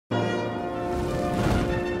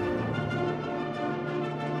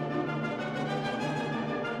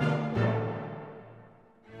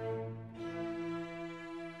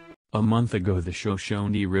A month ago the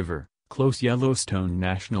Shoshone River, close Yellowstone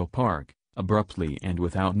National Park, abruptly and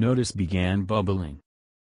without notice began bubbling.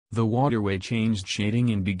 The waterway changed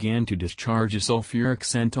shading and began to discharge a sulfuric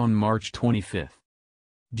scent on March 25.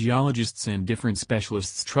 Geologists and different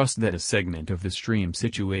specialists trust that a segment of the stream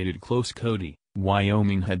situated close Cody,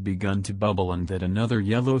 Wyoming had begun to bubble and that another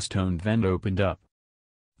Yellowstone vent opened up.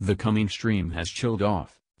 The coming stream has chilled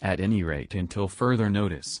off, at any rate until further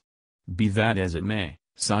notice. Be that as it may,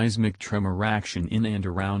 seismic tremor action in and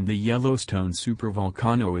around the Yellowstone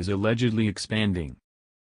supervolcano is allegedly expanding.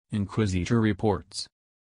 Inquisitor reports.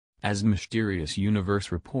 As Mysterious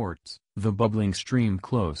Universe reports, the bubbling stream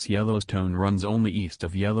close Yellowstone runs only east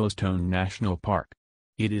of Yellowstone National Park.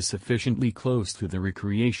 It is sufficiently close to the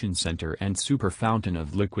recreation center and super fountain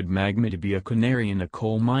of liquid magma to be a canary in a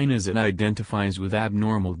coal mine as it identifies with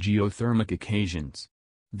abnormal geothermic occasions.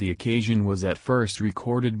 The occasion was at first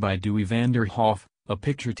recorded by Dewey Vanderhoff, a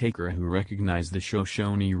picture taker who recognized the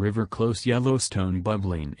Shoshone River close Yellowstone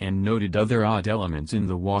bubbling and noted other odd elements in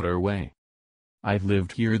the waterway. "I've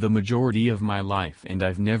lived here the majority of my life and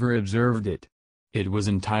I've never observed it. It was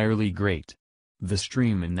entirely great. The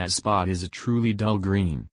stream in that spot is a truly dull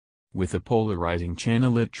green. With a polarizing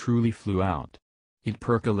channel it truly flew out. It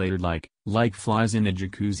percolated like flies in a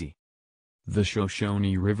jacuzzi." The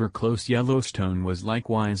Shoshone River close Yellowstone was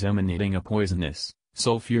likewise emanating a poisonous,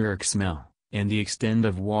 sulfuric smell, and the extent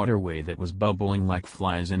of waterway that was bubbling like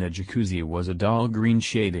flies in a jacuzzi was a dull green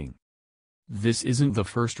shading. This isn't the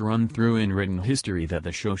first run-through in written history that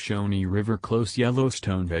the Shoshone River close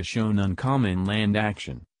Yellowstone has shown uncommon land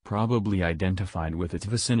action, probably identified with its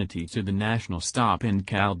vicinity to the National Stop and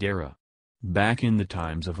caldera. Back in the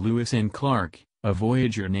times of Lewis and Clark, a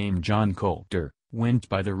voyager named John Coulter went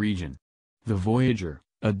by the region. The voyager,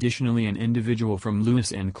 additionally an individual from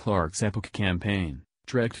Lewis and Clark's epic campaign,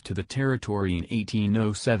 trekked to the territory in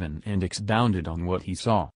 1807 and expounded on what he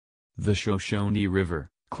saw. The Shoshone River,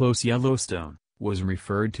 close Yellowstone, was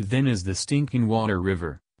referred to then as the Stinking Water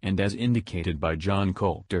River, and as indicated by John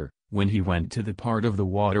Coulter, when he went to the part of the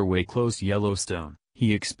waterway close Yellowstone,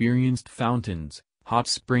 he experienced fountains, hot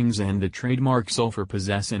springs and the trademark sulfur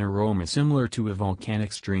possess an aroma similar to a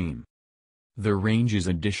volcanic stream. The range is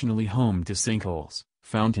additionally home to sinkholes,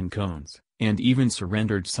 fountain cones, and even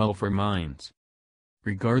surrendered sulfur mines.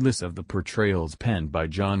 Regardless of the portrayals penned by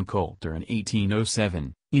John Coulter in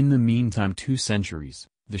 1807, in the meantime 2 centuries,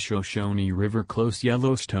 the Shoshone River close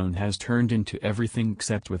Yellowstone has turned into everything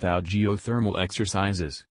except without geothermal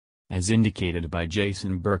exercises. As indicated by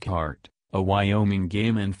Jason Burkhart, a Wyoming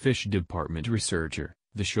Game and Fish Department researcher,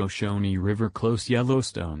 the Shoshone River close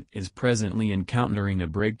Yellowstone is presently encountering a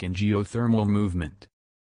break in geothermal movement.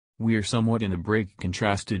 We're somewhat in a break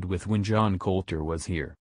contrasted with when John Coulter was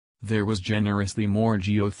here. There was generously more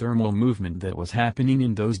geothermal movement that was happening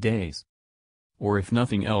in those days. Or if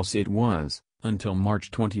nothing else it was, until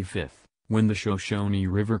March 25, when the Shoshone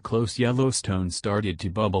River close Yellowstone started to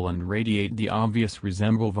bubble and radiate the obvious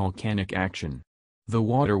resemble volcanic action. The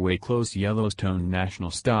waterway close Yellowstone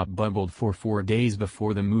National Stop bubbled for 4 days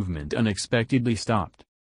before the movement unexpectedly stopped.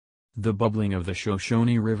 The bubbling of the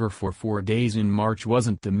Shoshone River for 4 days in March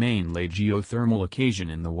wasn't the main late geothermal occasion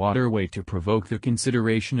in the waterway to provoke the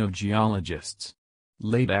consideration of geologists.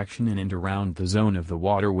 Late action in and around the zone of the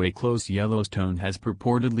waterway close Yellowstone has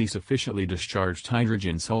purportedly sufficiently discharged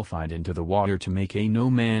hydrogen sulfide into the water to make a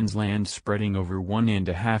no-man's land spreading over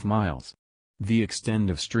 1.5 miles. The extent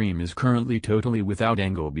of stream is currently totally without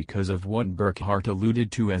angle because of what Burkhart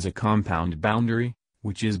alluded to as a compound boundary,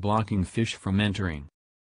 which is blocking fish from entering.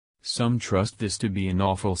 Some trust this to be an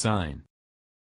awful sign,